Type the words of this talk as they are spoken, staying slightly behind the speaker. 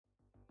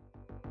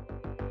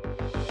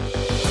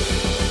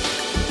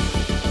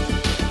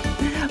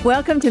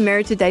Welcome to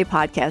Marriage Today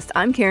podcast.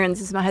 I'm Karen.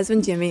 This is my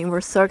husband, Jimmy, and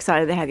we're so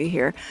excited to have you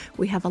here.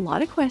 We have a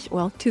lot of questions,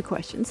 well, 2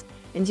 questions,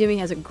 and Jimmy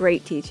has a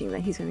great teaching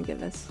that he's going to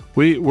give us.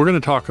 We're going to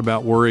talk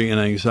about worry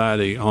and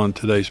anxiety on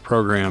today's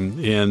program,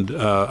 and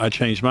I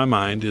changed my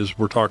mind as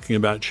we're talking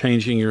about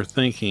changing your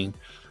thinking.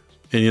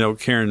 And, you know,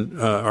 Karen,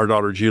 our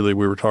daughter Julie,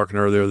 we were talking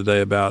to her the other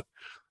day about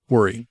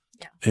worry,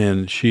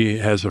 and she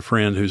has a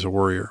friend who's a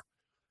worrier.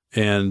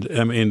 And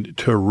I mean,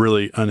 to a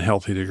really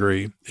unhealthy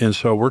degree. And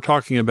so we're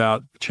talking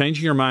about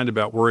changing your mind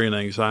about worry and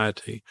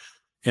anxiety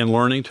and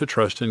learning to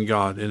trust in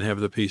God and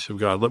have the peace of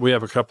God. We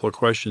have a couple of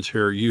questions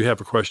here. You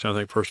have a question, I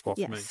think, first of all,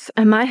 for me. Yes.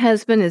 And my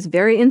husband is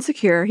very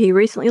insecure. He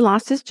recently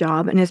lost his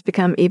job and has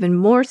become even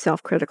more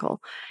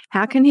self-critical.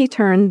 How can he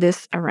turn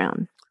this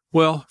around?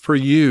 Well, for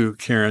you,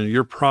 Karen, you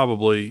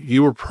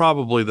were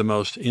probably the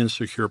most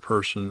insecure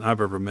person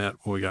I've ever met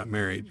when we got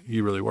married.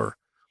 You really were.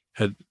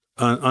 Had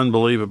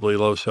unbelievably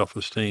low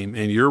self-esteem,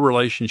 and your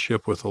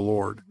relationship with the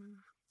Lord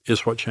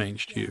is what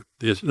changed you.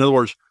 In other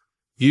words,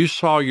 you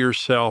saw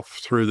yourself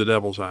through the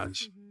devil's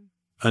eyes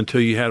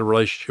until you had a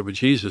relationship with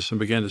Jesus and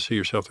began to see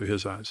yourself through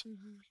his eyes.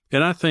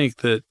 And I think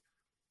that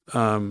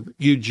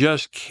you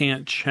just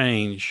can't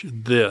change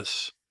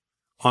this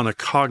on a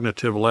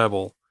cognitive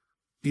level.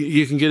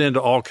 You can get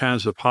into all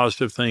kinds of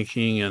positive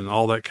thinking and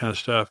all that kind of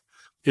stuff.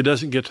 It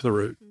doesn't get to the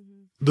root.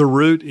 The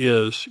root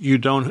is you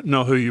don't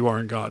know who you are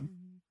in God.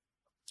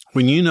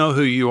 When you know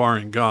who you are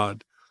in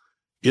God,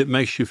 it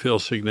makes you feel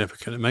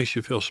significant. It makes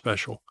you feel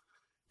special.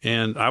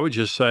 And I would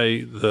just say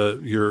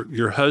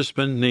your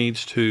husband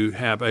needs to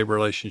have a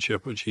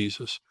relationship with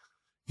Jesus.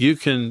 You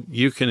can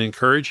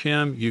encourage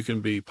him. You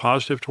can be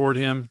positive toward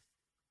him.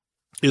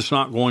 It's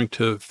not going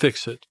to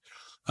fix it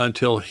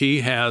until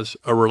he has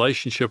a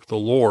relationship with the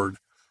Lord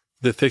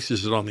that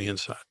fixes it on the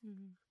inside.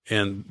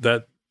 And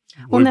that.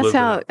 Well,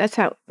 that's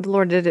how the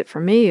Lord did it for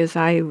me. Is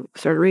I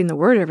started reading the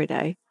Word every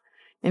day.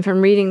 And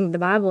from reading the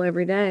Bible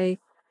every day,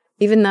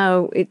 even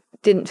though it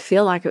didn't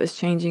feel like it was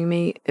changing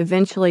me,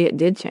 eventually it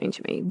did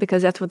change me,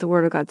 because that's what the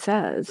Word of God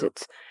says.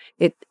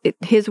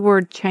 His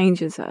Word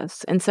changes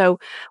us. And so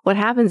what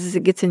happens is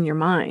it gets in your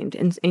mind,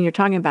 and you're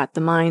talking about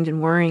the mind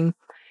and worrying.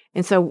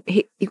 And so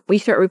we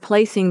start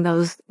replacing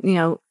those,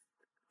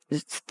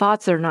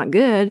 thoughts that are not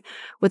good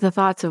with the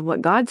thoughts of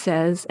what God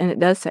says, and it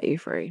does set you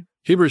free.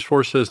 Hebrews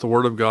 4 says the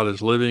Word of God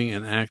is living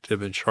and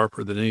active and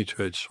sharper than any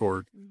two-edged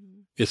sword.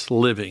 It's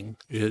living.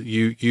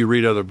 You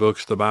read other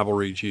books, the Bible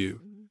reads you.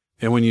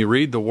 And when you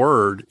read the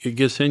Word, it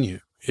gets in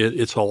you.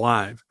 It's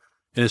alive.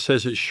 And it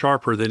says it's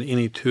sharper than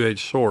any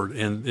two-edged sword.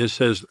 And it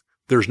says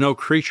there's no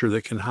creature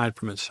that can hide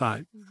from its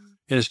sight.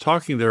 And it's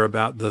talking there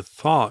about the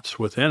thoughts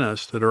within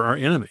us that are our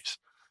enemies,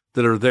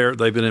 that are there.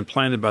 They've been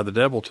implanted by the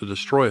devil to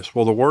destroy us.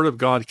 Well, the Word of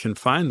God can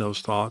find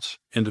those thoughts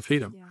and defeat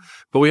them. Yeah.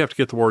 But we have to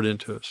get the Word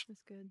into us.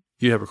 That's good.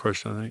 You have a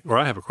question, I think, or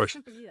I have a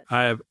question.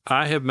 I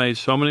have made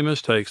so many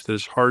mistakes that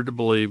it's hard to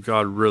believe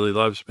God really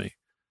loves me.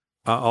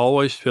 I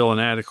always feel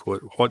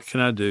inadequate. What can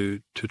I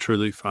do to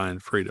truly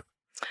find freedom?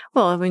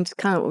 Well, I mean, it's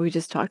kind of what we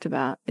just talked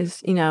about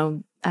is,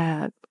 the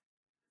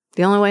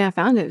only way I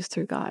found it was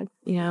through God,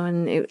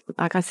 and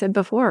like I said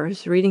before,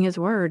 is reading his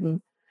Word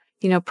and,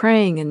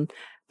 praying and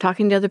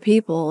talking to other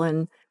people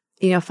and,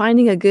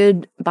 finding a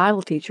good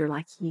Bible teacher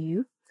like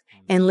you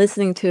and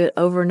listening to it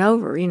over and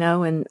over,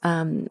 and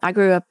I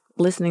grew up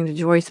listening to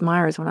Joyce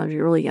Myers when I was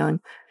really young.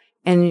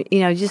 And,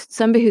 just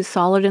somebody who's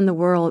solid in the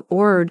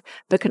Word,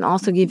 but can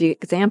also give you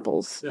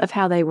examples of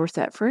how they were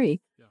set free.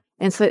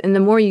 Yeah. And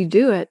the more you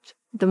do it,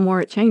 the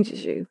more it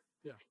changes you.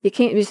 Yeah. You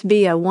can't just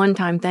be a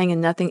one-time thing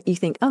and you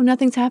think, oh,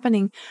 nothing's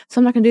happening, so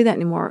I'm not going to do that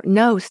anymore.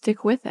 No,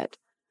 stick with it.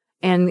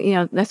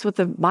 And, that's what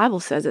the Bible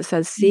says. It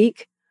says,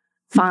 seek,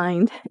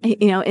 find,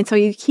 and so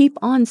you keep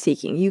on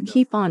seeking. You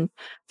keep on,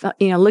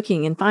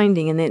 looking and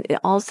finding, and then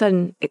all of a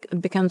sudden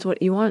it becomes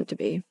what you want it to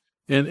be.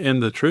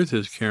 And the truth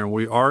is, Karen,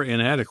 we are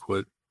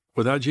inadequate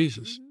without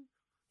Jesus.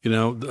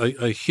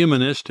 A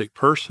humanistic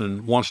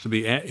person wants to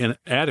be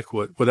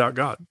inadequate without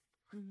God.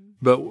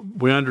 But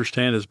we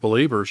understand as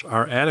believers,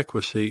 our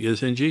adequacy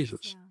is in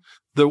Jesus.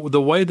 Yeah.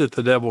 The way that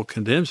the devil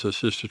condemns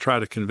us is to try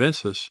to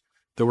convince us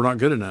that we're not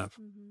good enough,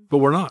 but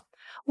we're not.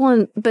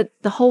 Well, but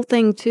the whole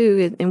thing,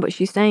 too, and what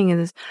she's saying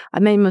is, I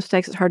made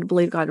mistakes. It's hard to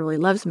believe God really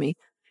loves me.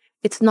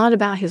 It's not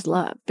about his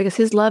love, because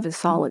his love is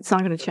solid. It's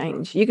not going to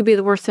change. You could be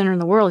the worst sinner in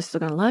the world. He's still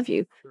going to love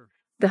you. Sure.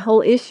 The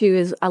whole issue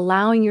is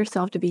allowing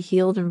yourself to be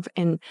healed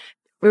and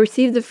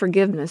receive the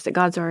forgiveness that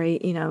God's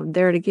already,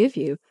 there to give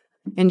you,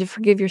 and to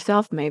forgive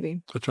yourself,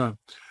 maybe. That's right.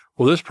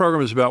 Well, this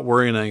program is about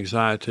worry and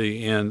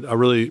anxiety, and I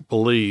really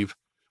believe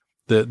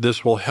that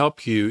this will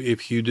help you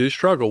if you do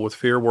struggle with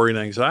fear, worry, and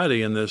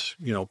anxiety in this,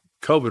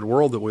 COVID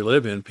world that we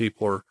live in.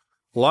 A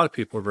lot of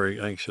people are very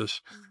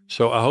anxious.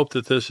 So I hope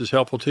that this is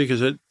helpful to you,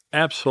 because it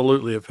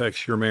absolutely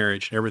affects your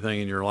marriage and everything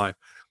in your life.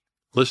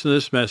 Listen to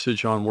this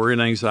message on worry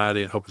and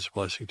anxiety, and hope it's a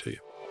blessing to you.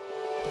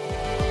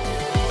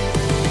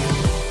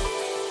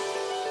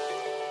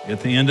 At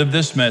the end of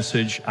this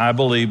message, I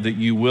believe that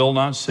you will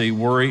not see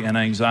worry and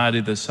anxiety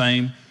the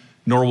same,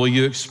 nor will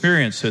you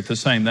experience it the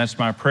same. That's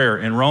my prayer.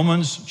 In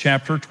Romans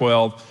chapter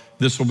 12,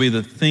 This will be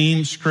the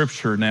theme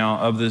scripture now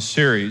of this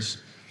series.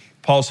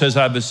 Paul says,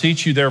 I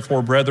beseech you,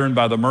 therefore, brethren,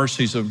 by the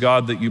mercies of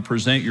God, that you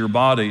present your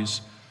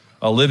bodies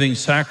a living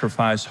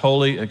sacrifice,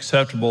 holy,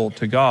 acceptable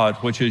to God,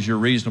 which is your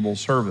reasonable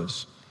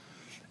service.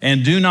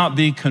 And do not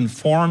be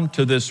conformed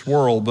to this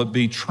world, but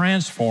be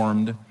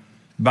transformed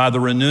by the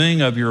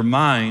renewing of your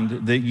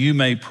mind, that you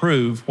may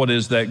prove what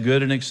is that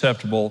good and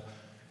acceptable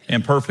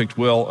and perfect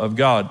will of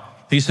God.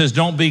 He says,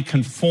 don't be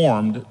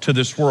conformed to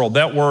this world.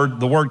 That word,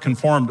 the word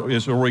conformed,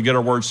 is where we get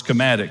our word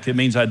schematic. It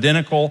means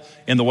identical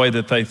in the way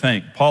that they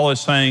think. Paul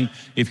is saying,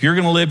 if you're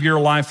going to live your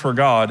life for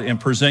God and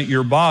present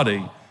your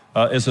body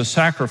as a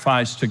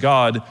sacrifice to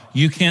God,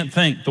 you can't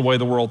think the way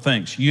the world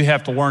thinks. You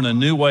have to learn a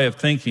new way of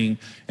thinking.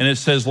 And it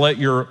says, let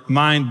your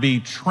mind be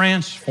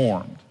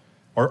transformed,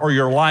 or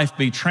your life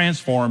be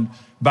transformed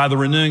by the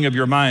renewing of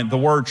your mind. The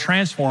word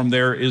transform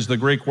there is the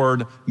Greek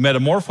word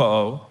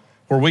metamorpho,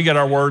 where we get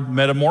our word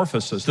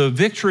metamorphosis. The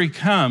victory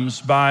comes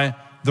by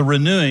the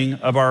renewing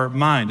of our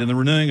mind and the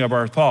renewing of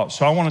our thoughts.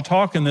 So I want to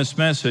talk in this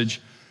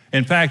message.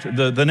 In fact,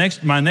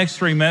 my next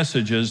three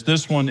messages,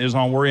 this one is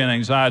on worry and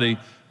anxiety.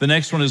 The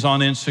next one is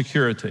on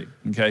insecurity,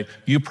 okay?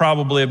 You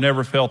probably have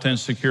never felt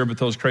insecure, but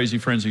those crazy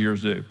friends of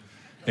yours do.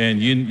 And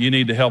you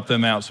need to help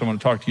them out, so I'm going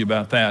to talk to you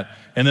about that.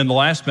 And then the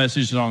last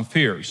message is on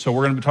fear. So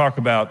we're going to talk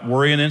about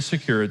worry and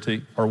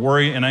insecurity, or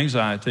worry and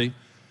anxiety,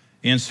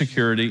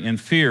 insecurity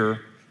and fear,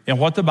 and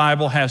what the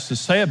Bible has to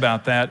say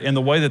about that and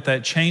the way that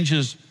that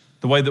changes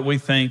the way that we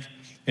think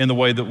and the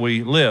way that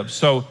we live.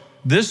 So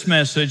this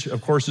message,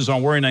 of course, is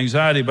on worry and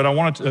anxiety, but I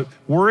want to,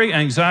 worry,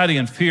 anxiety,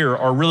 and fear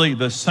are really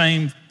the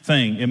same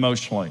thing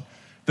emotionally.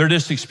 They're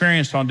just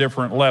experienced on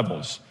different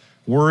levels.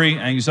 Worry,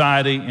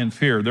 anxiety, and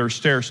fear, they're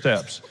stair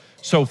steps.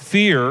 So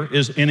fear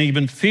is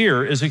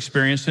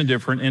experienced in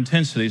different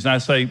intensities. And I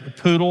say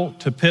poodle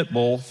to pit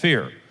bull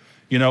fear.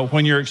 You know,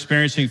 when you're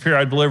experiencing fear,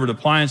 I delivered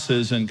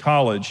appliances in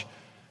college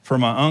for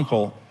my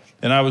uncle,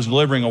 and I was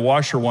delivering a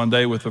washer one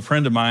day with a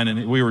friend of mine,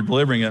 and we were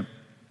delivering it,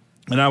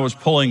 and I was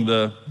pulling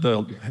the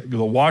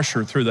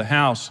washer through the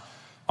house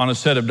on a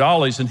set of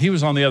dollies, and he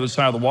was on the other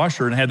side of the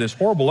washer and had this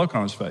horrible look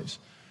on his face.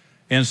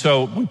 And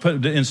so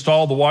we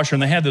installed the washer,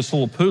 and they had this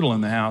little poodle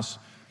in the house.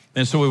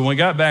 And so when we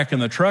got back in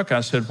the truck,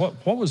 I said,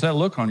 what was that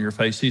look on your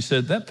face? He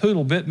said, that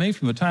poodle bit me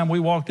from the time we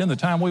walked in, the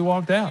time we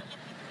walked out.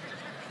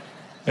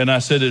 And I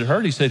said, it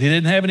hurt. He said, he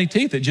didn't have any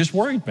teeth. It just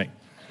worried me.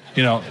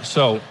 You know,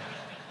 so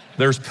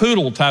there's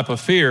poodle type of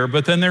fear,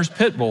 but then there's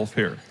pit bull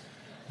fear,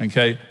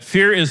 okay?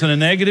 Fear is a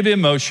negative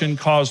emotion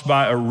caused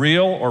by a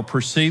real or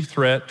perceived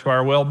threat to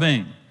our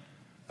well-being.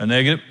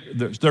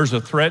 There's a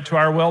threat to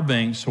our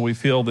well-being, so we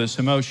feel this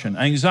emotion.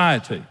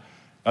 Anxiety,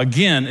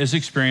 again, is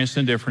experienced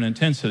in different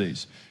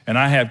intensities. And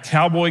I have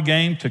Cowboy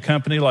game to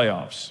company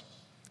layoffs.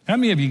 How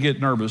many of you get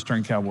nervous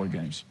during Cowboy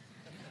games?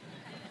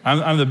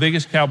 I'm the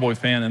biggest Cowboy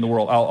fan in the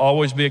world. I'll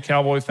always be a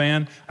Cowboy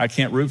fan. I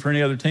can't root for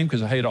any other team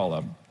because I hate all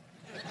of them.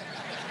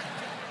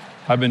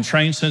 I've been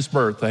trained since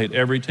birth. I hate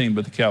every team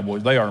but the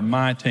Cowboys. They are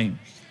my team.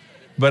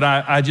 But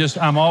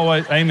I'm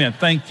always, amen,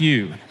 thank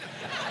you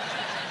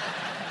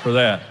for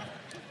that.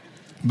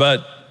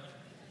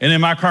 And in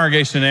my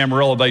congregation in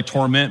Amarillo, they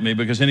torment me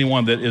because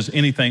anyone that is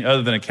anything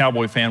other than a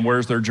Cowboy fan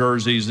wears their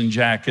jerseys and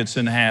jackets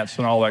and hats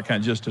and all that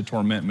kind, just to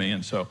torment me.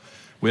 And so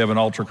we have an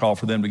altar call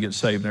for them to get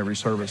saved in every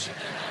service.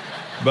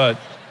 But,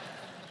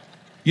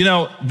 you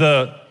know,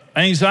 the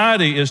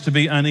anxiety is to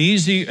be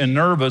uneasy and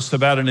nervous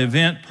about an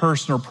event,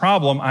 person, or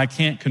problem I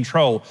can't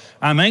control.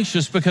 I'm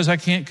anxious because I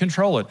can't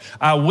control it.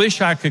 I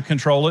wish I could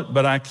control it,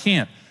 but I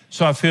can't.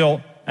 So I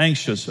feel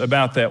anxious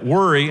about that.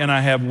 Worry, and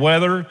I have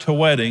weather to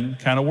wedding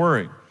kind of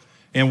worry.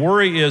 And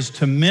worry is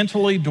to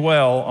mentally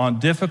dwell on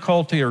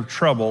difficulty or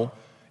trouble.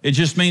 It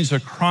just means a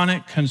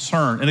chronic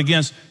concern. And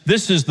again,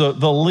 this is the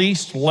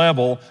least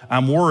level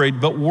I'm worried,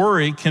 but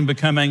worry can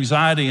become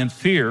anxiety and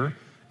fear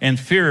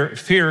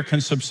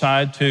can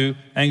subside to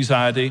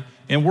anxiety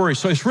and worry.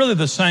 So it's really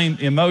the same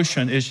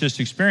emotion. It's just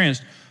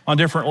experienced on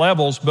different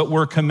levels, but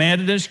we're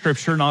commanded in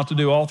Scripture not to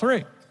do all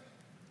three.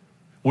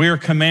 We are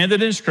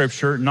commanded in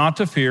Scripture not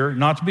to fear,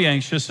 not to be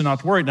anxious, and not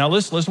to worry. Now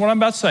listen to what I'm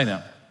about to say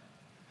now.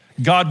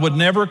 God would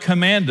never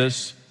command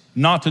us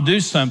not to do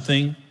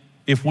something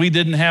if we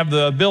didn't have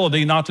the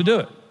ability not to do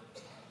it.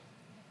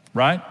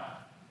 Right?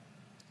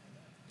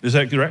 Is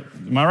that correct?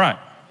 Am I right?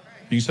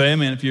 You can say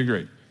amen if you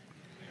agree.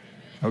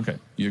 Okay,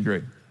 you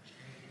agree.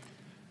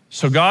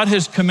 So God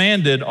has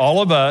commanded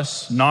all of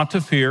us not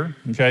to fear,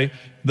 okay?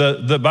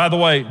 By the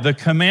way, the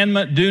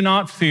commandment, do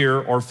not fear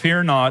or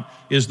fear not,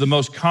 is the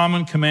most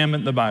common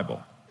commandment in the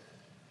Bible.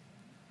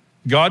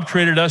 God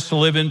created us to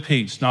live in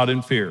peace, not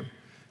in fear.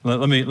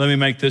 Let me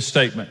make this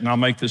statement, and I'll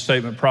make this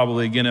statement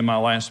probably again in my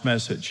last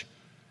message.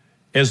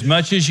 As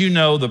much as you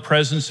know the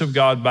presence of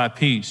God by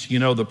peace, you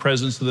know the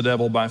presence of the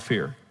devil by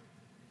fear.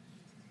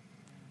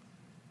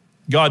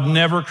 God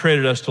never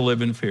created us to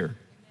live in fear.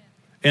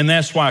 And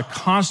that's why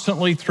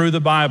constantly through the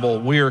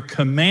Bible, we are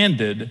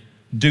commanded,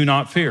 do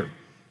not fear.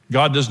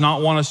 God does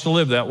not want us to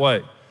live that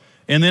way.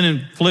 And then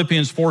in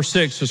Philippians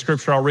 4:6, the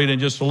scripture I'll read in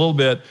just a little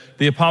bit,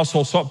 the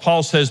Apostle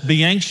Paul says,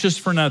 be anxious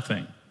for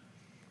nothing.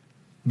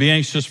 Be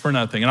anxious for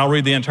nothing. And I'll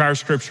read the entire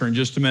scripture in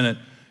just a minute,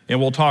 and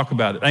we'll talk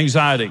about it.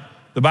 Anxiety.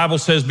 The Bible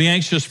says, be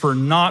anxious for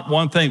not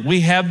one thing.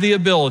 We have the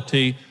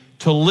ability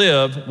to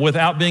live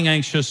without being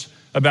anxious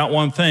about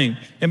one thing.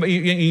 And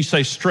you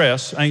say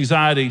stress,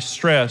 anxiety,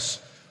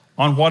 stress,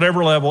 on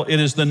whatever level, it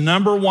is the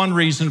number one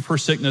reason for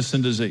sickness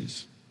and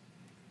disease.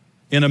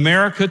 In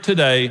America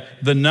today,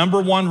 the number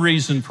one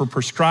reason for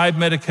prescribed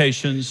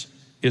medications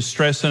is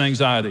stress and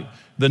anxiety.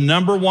 The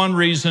number one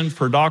reason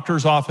for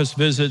doctor's office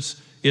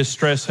visits is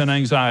stress and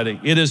anxiety.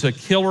 It is a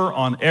killer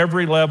on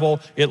every level.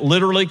 It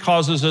literally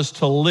causes us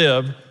to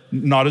live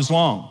not as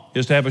long,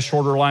 is to have a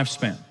shorter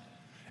lifespan.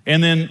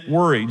 And then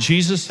worry.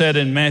 Jesus said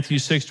in Matthew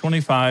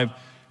 6:25,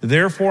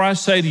 therefore I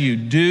say to you,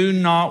 do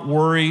not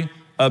worry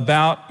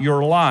about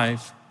your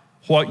life,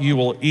 what you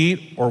will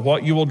eat or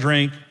what you will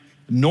drink,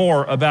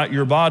 nor about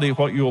your body,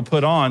 what you will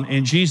put on.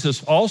 And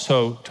Jesus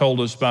also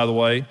told us, by the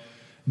way,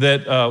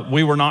 that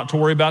we were not to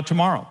worry about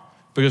tomorrow,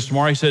 because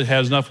tomorrow, he said,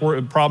 has enough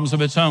problems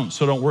of its own,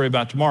 so don't worry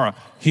about tomorrow.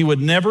 He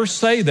would never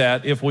say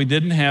that if we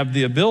didn't have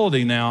the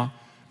ability now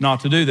not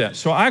to do that.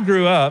 So I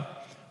grew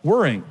up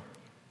worrying.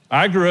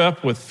 I grew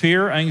up with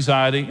fear,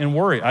 anxiety, and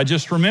worry. I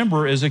just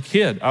remember as a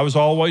kid, I was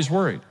always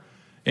worried.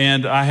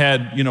 And I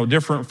had,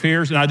 different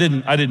fears, and I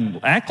didn't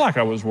act like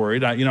I was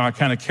worried. I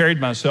kind of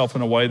carried myself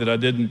in a way that I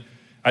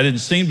didn't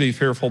seem to be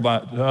fearful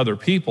about other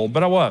people,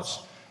 but I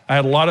was. I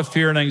had a lot of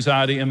fear and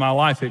anxiety in my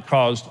life. It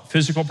caused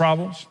physical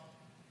problems,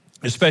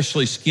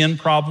 especially skin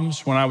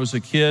problems when I was a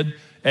kid,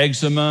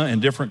 eczema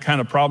and different kind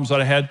of problems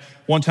that I had.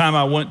 One time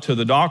I went to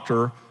the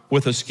doctor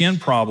with a skin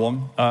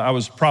problem. I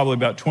was probably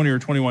about 20 or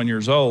 21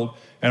 years old.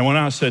 And when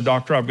I said,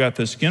 doctor, I've got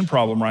this skin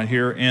problem right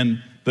here.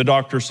 And the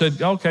doctor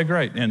said, okay,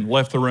 great, and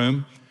left the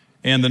room.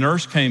 And the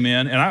nurse came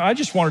in, and I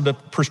just wanted a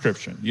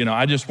prescription.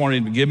 I just wanted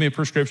him to give me a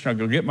prescription. I'd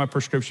go get my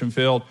prescription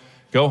filled,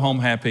 go home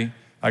happy.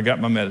 I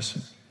got my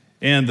medicine.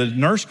 And the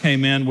nurse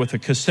came in with a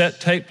cassette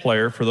tape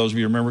player, for those of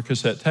you who remember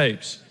cassette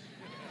tapes.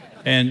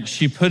 And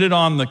she put it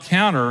on the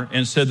counter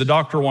and said, the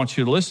doctor wants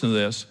you to listen to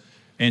this.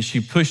 And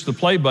she pushed the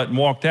play button,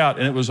 walked out,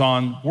 and it was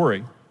on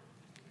worry.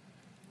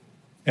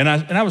 And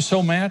I was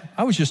so mad.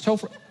 I was just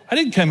told, I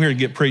didn't come here to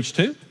get preached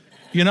to.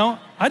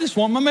 I just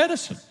want my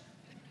medicine.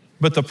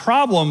 But the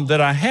problem that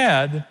I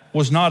had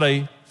was not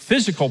a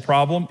physical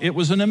problem. It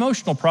was an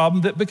emotional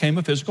problem that became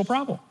a physical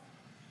problem.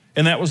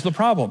 And that was the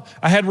problem.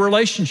 I had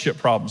relationship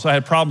problems. I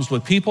had problems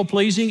with people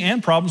pleasing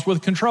and problems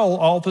with control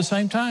all at the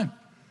same time.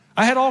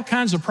 I had all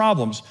kinds of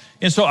problems.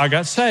 And so I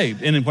got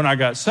saved. And when I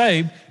got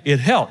saved, it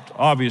helped.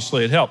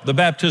 Obviously, it helped. The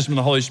baptism of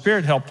the Holy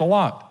Spirit helped a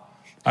lot.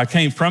 I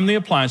came from the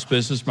appliance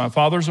business, my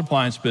father's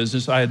appliance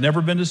business. I had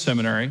never been to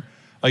seminary.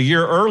 A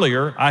year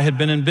earlier, I had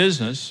been in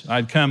business.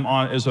 I'd come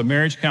on as a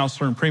marriage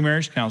counselor and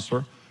pre-marriage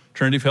counselor,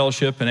 Trinity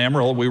Fellowship in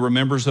Amarillo. We were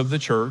members of the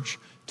church.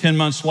 10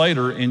 months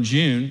later, in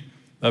June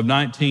of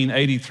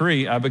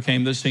 1983, I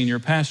became the senior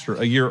pastor.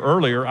 A year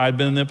earlier, I'd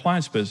been in the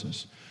appliance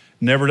business.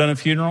 Never done a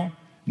funeral,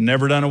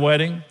 never done a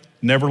wedding,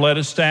 never led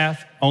a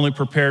staff, only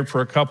prepared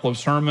for a couple of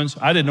sermons.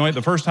 I didn't know it.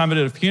 The first time I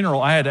did a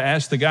funeral, I had to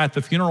ask the guy at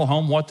the funeral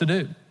home what to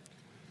do.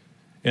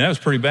 And that was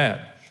pretty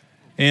bad.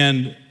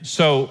 And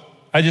so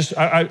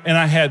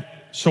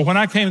So when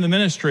I came in the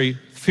ministry,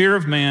 fear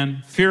of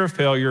man, fear of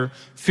failure,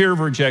 fear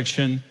of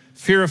rejection,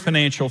 fear of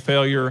financial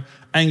failure,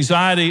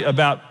 anxiety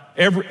about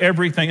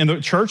everything. And the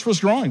church was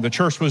growing. The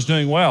church was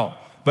doing well.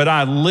 But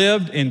I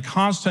lived in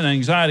constant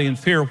anxiety and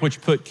fear,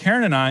 which put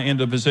Karen and I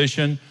into a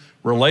position,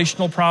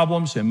 relational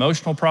problems,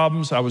 emotional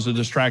problems. I was a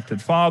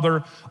distracted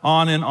father,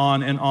 on and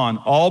on and on,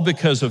 all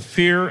because of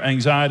fear,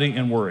 anxiety,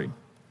 and worry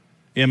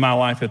in my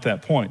life at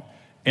that point.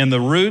 And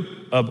the root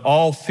of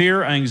all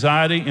fear,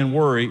 anxiety, and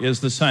worry is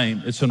the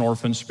same. It's an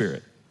orphan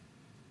spirit.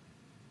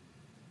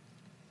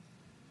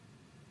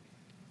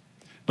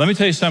 Let me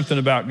tell you something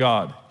about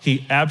God.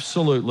 He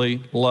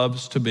absolutely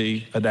loves to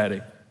be a daddy.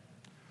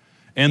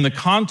 And the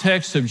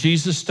context of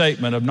Jesus'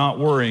 statement of not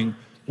worrying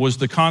was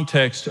the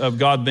context of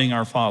God being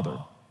our Father.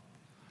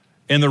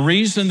 And the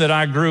reason that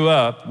I grew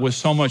up with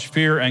so much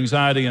fear,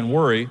 anxiety, and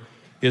worry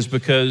is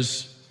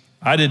because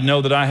I didn't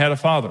know that I had a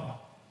father.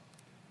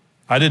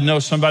 I didn't know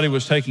somebody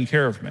was taking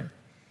care of me.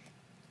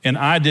 And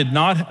I did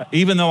not,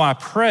 even though I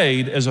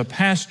prayed as a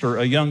pastor,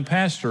 a young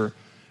pastor,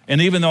 and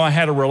even though I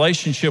had a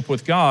relationship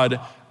with God,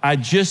 I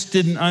just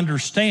didn't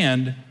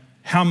understand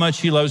how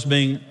much he loves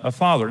being a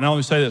father. Now let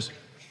me say this.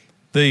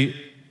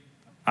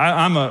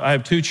 I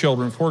have 2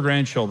 children, 4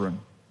 grandchildren.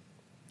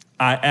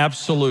 I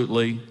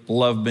absolutely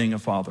love being a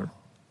father.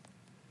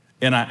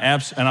 And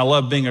I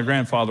love being a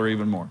grandfather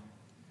even more.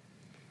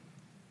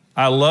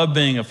 I love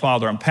being a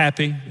father. I'm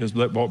pappy, is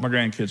what my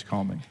grandkids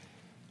call me.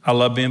 I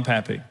love being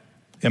pappy.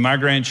 And my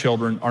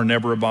grandchildren are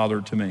never a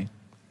bother to me.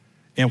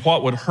 And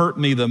what would hurt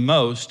me the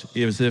most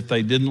is if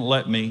they didn't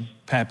let me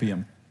pappy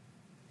them.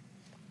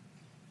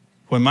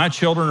 When my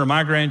children or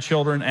my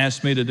grandchildren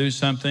ask me to do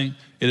something,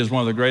 it is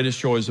one of the greatest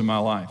joys of my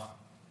life.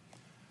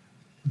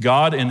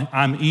 God, and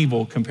I'm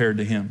evil compared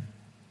to him.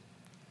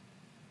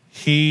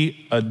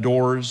 He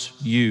adores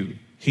you.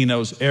 He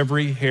knows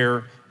every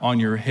hair on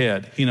your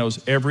head. He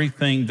knows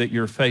everything that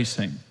you're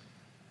facing.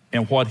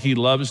 And what he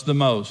loves the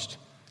most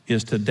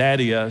is to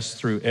daddy us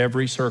through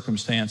every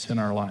circumstance in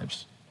our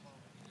lives.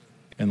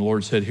 And the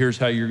Lord said, here's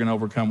how you're going to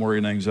overcome worry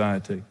and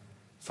anxiety.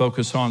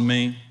 Focus on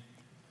me.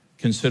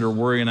 Consider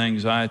worry and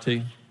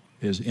anxiety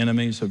as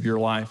enemies of your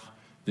life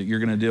that you're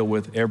going to deal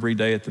with every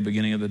day at the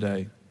beginning of the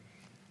day.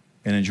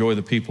 And enjoy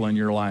the people in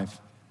your life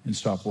and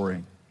stop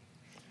worrying.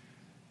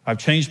 I've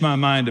changed my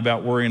mind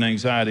about worry and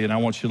anxiety, and I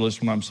want you to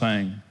listen to what I'm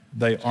saying.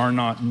 They are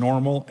not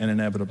normal and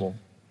inevitable.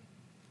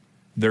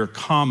 They're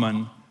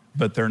common,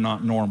 but they're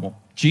not normal.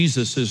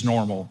 Jesus is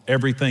normal.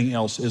 Everything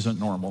else isn't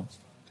normal.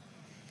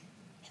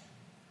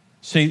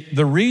 See,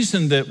 the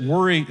reason that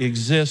worry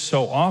exists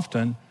so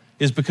often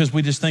is because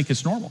we just think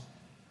it's normal.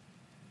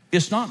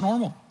 It's not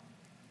normal.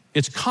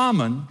 It's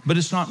common, but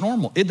it's not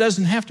normal. It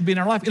doesn't have to be in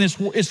our life.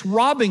 And it's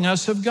robbing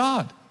us of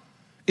God.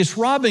 It's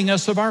robbing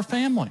us of our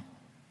family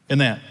in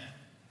that.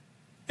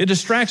 It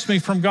distracts me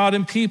from God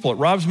and people. It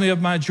robs me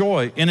of my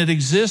joy. And it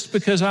exists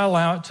because I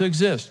allow it to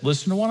exist.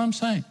 Listen to what I'm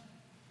saying.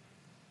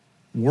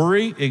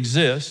 Worry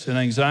exists and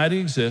anxiety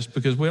exists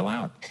because we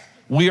allow it.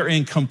 We are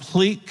in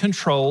complete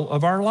control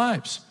of our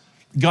lives.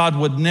 God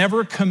would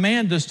never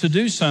command us to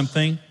do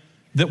something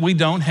that we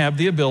don't have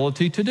the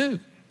ability to do.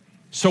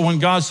 So when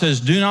God says,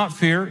 do not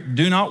fear,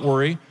 do not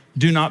worry,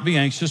 do not be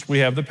anxious, we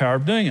have the power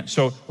of doing it.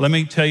 So let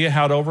me tell you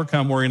how to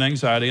overcome worry and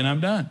anxiety, and I'm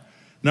done.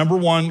 Number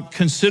one,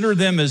 consider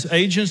them as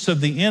agents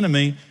of the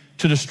enemy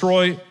to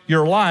destroy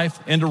your life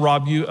and to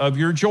rob you of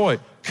your joy.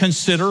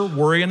 Consider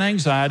worry and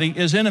anxiety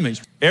as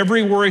enemies.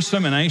 Every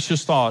worrisome and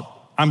anxious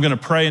thought, I'm going to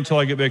pray until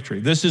I get victory.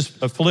 This is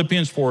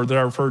Philippians 4 that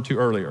I referred to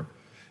earlier.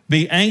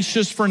 Be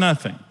anxious for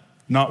nothing,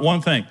 not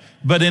one thing,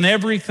 but in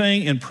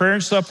everything, in prayer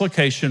and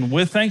supplication,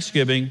 with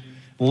thanksgiving,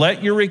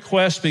 let your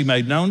requests be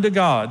made known to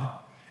God,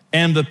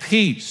 and the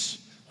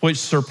peace which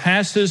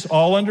surpasses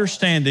all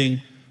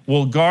understanding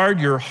will guard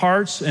your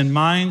hearts and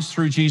minds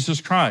through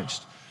Jesus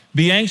Christ.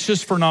 Be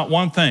anxious for not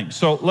one thing.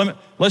 So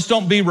let's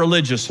don't be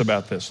religious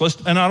about this.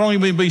 And I don't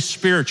even be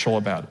spiritual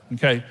about it,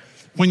 okay?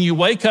 When you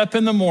wake up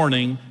in the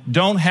morning,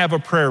 don't have a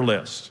prayer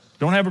list.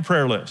 Don't have a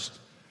prayer list.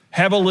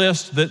 Have a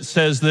list that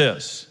says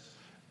this.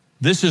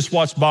 This is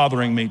what's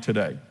bothering me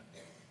today.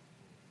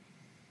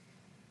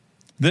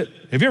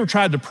 Have you ever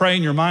tried to pray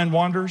and your mind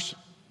wanders?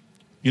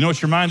 You know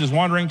what your mind is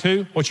wandering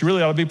to? What you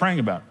really ought to be praying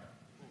about.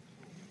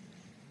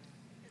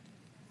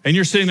 And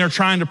you're sitting there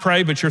trying to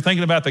pray, but you're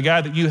thinking about the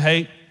guy that you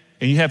hate,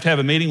 and you have to have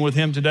a meeting with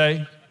him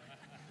today.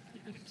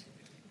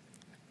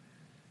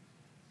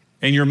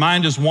 And your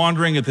mind is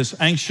wandering at this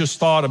anxious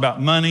thought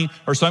about money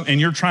or something,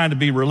 and you're trying to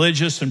be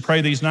religious and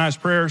pray these nice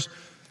prayers.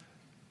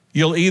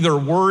 You'll either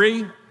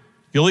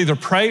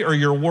pray or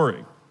you'll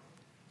worry.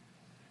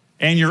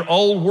 And your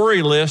old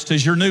worry list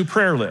is your new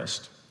prayer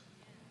list.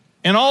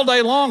 And all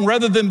day long,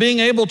 rather than being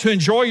able to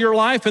enjoy your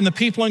life and the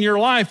people in your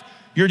life,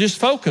 you're just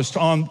focused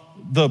on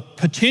the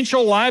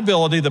potential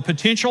liability, the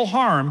potential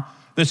harm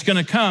that's going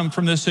to come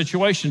from this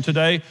situation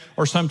today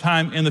or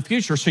sometime in the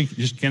future. So you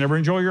just can't ever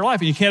enjoy your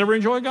life, and you can't ever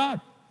enjoy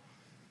God.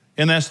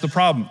 And that's the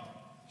problem.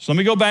 So let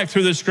me go back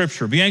through this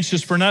scripture. Be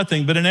anxious for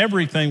nothing, but in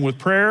everything with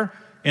prayer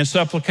and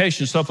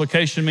supplication.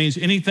 Supplication means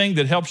anything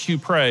that helps you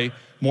pray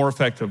more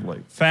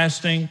effectively.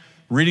 Fasting,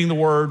 reading the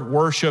word,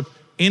 worship,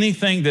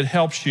 anything that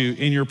helps you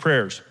in your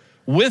prayers.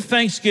 With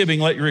thanksgiving,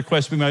 let your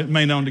requests be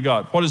made known to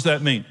God. What does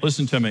that mean?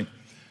 Listen to me.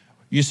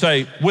 You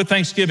say, with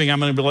thanksgiving, I'm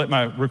going to let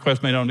my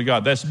request made known to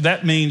God.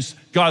 That means,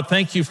 God,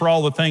 thank you for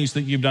all the things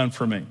that you've done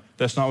for me.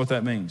 That's not what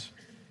that means.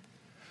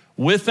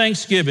 With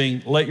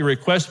thanksgiving, let your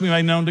request be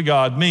made known to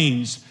God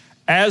means,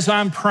 as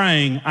I'm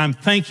praying, I'm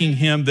thanking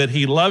him that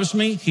he loves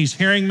me, he's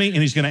hearing me, and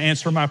he's going to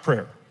answer my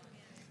prayer.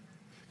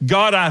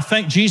 God,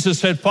 Jesus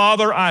said,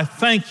 Father, I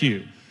thank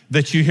you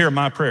that you hear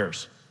my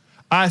prayers.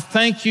 I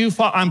thank you,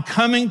 I'm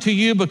coming to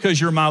you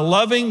because you're my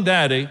loving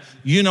daddy.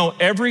 You know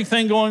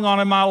everything going on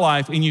in my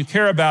life and you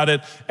care about it.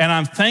 And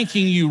I'm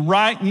thanking you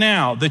right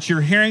now that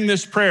you're hearing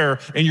this prayer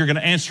and you're going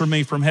to answer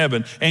me from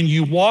heaven. And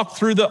you walk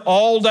through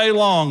all day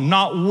long,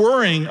 not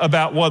worrying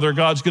about whether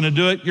God's going to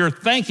do it. You're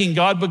thanking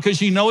God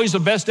because you know he's the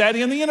best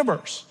daddy in the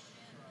universe.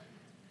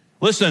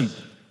 Listen,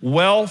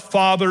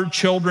 well-fathered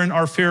children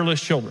are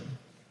fearless children.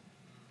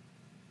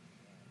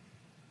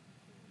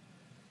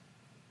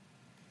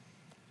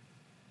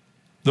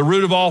 The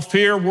root of all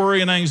fear, worry,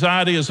 and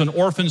anxiety is an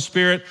orphan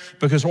spirit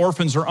because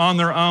orphans are on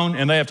their own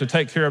and they have to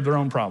take care of their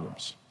own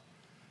problems.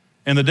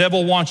 And the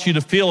devil wants you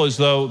to feel as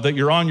though that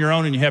you're on your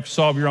own and you have to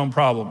solve your own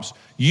problems.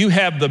 You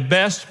have the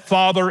best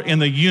father in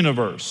the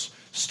universe.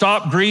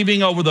 Stop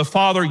grieving over the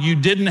father you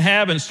didn't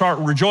have and start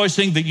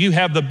rejoicing that you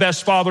have the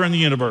best father in the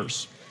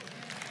universe.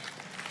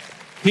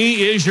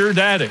 He is your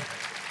daddy.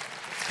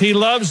 He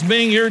loves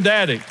being your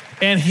daddy,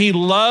 and he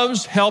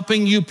loves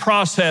helping you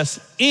process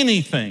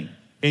anything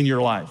in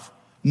your life.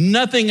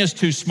 Nothing is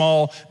too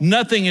small.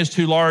 Nothing is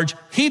too large.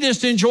 He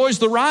just enjoys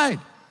the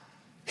ride.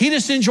 He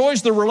just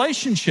enjoys the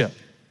relationship.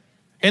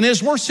 And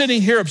as we're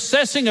sitting here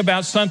obsessing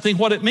about something,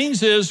 what it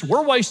means is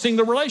we're wasting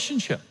the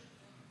relationship.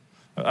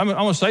 I'm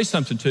going to say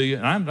something to you,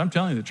 and I'm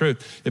telling you the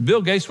truth. If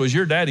Bill Gates was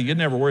your daddy, you'd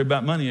never worry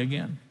about money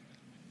again.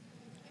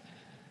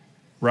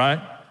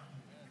 Right?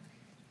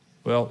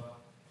 Well,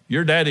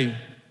 your daddy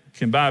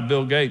can buy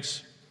Bill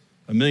Gates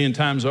 1 million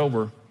times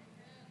over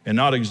and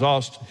not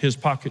exhaust his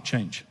pocket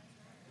change.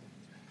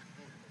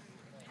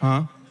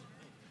 Huh?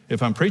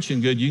 If I'm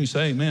preaching good, you can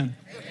say amen.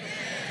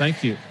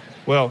 Thank you.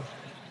 Well,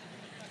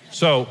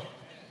 so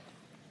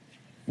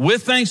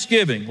with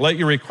thanksgiving, let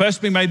your requests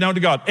be made known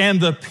to God.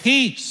 And the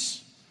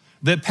peace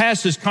that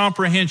passes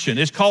comprehension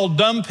is called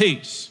dumb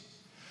peace.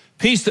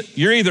 Peace that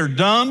you're either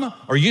dumb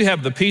or you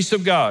have the peace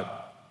of God.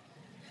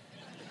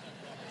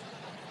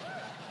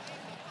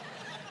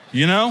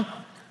 You know,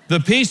 the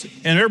peace,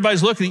 and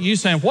everybody's looking at you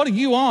saying, what are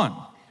you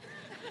on?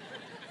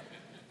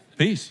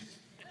 Peace.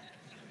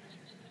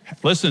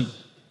 Listen,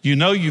 you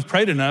know you've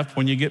prayed enough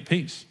when you get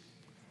peace.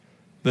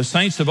 The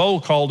saints of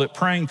old called it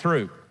praying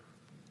through.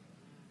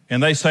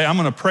 And they say, I'm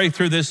going to pray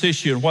through this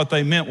issue. And what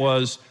they meant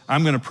was,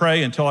 I'm going to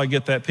pray until I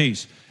get that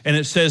peace. And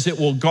it says it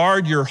will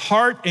guard your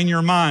heart and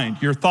your mind,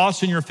 your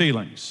thoughts and your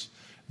feelings.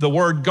 The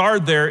word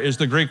guard there is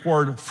the Greek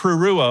word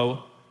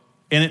phruruo,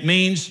 and it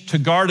means to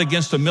guard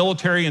against a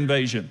military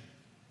invasion.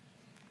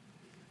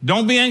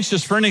 Don't be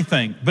anxious for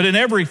anything, but in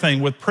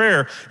everything with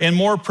prayer and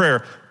more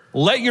prayer.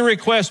 Let your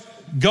request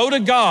go to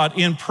God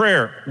in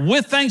prayer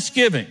with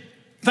thanksgiving.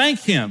 Thank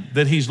Him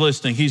that He's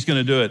listening. He's going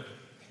to do it.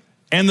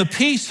 And the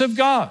peace of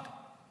God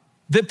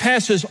that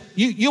passes,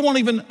 you won't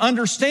even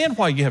understand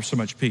why you have so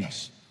much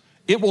peace.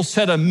 It will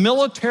set a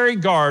military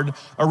guard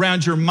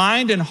around your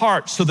mind and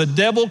heart so the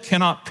devil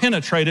cannot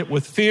penetrate it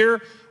with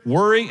fear,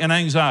 worry, and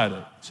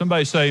anxiety.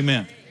 Somebody say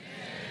amen.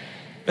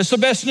 It's the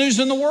best news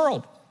in the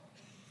world.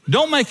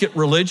 Don't make it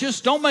religious.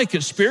 Don't make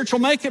it spiritual.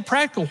 Make it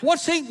practical.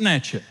 What's eating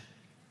at you?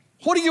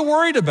 What are you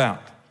worried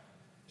about?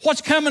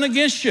 What's coming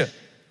against you?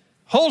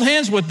 Hold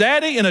hands with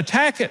Daddy and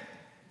attack it.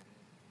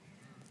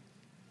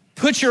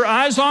 Put your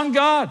eyes on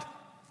God.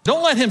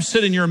 Don't let Him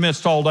sit in your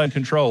midst all day in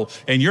control.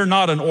 And you're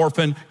not an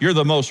orphan. You're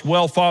the most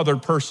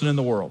well-fathered person in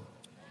the world.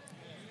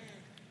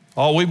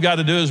 All we've got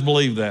to do is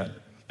believe that.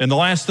 And the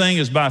last thing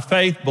is by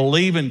faith,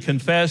 believe and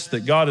confess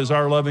that God is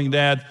our loving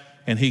dad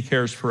and He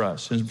cares for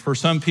us. And for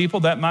some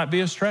people, that might be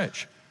a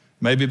stretch.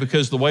 Maybe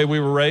because the way we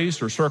were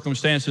raised or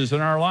circumstances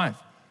in our life.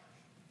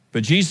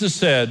 But Jesus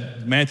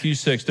said, Matthew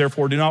 6,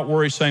 therefore do not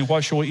worry, saying,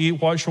 what shall we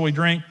eat? What shall we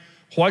drink?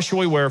 What shall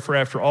we wear? For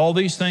after all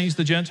these things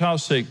the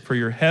Gentiles seek, for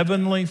your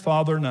heavenly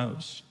Father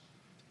knows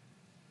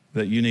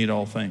that you need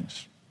all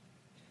things.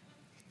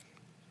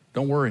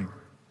 Don't worry.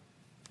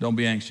 Don't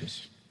be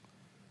anxious.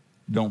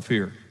 Don't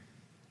fear.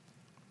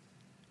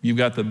 You've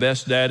got the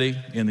best daddy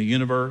in the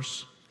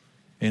universe,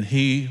 and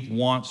He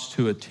wants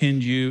to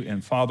attend you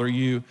and father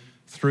you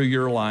through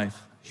your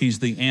life. He's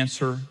the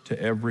answer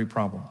to every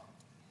problem,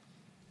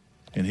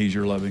 and He's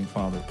your loving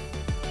Father.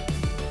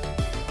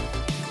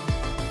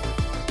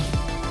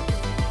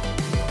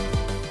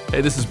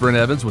 Hey, this is Brent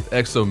Evans with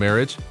XO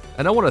Marriage,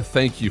 and I want to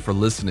thank you for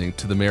listening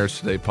to the Marriage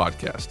Today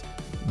podcast.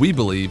 We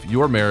believe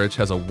your marriage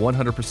has a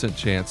 100%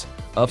 chance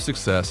of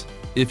success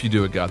if you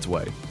do it God's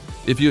way.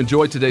 If you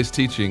enjoyed today's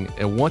teaching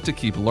and want to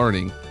keep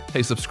learning,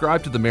 hey,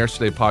 subscribe to the Marriage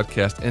Today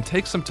podcast and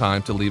take some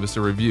time to leave us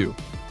a review.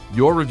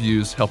 Your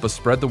reviews help us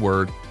spread the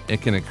word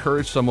and can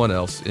encourage someone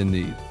else in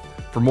need.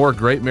 For more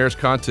great marriage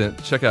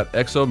content, check out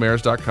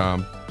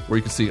xomarriage.com, where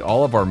you can see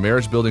all of our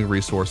marriage building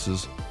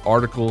resources,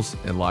 articles,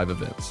 and live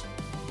events.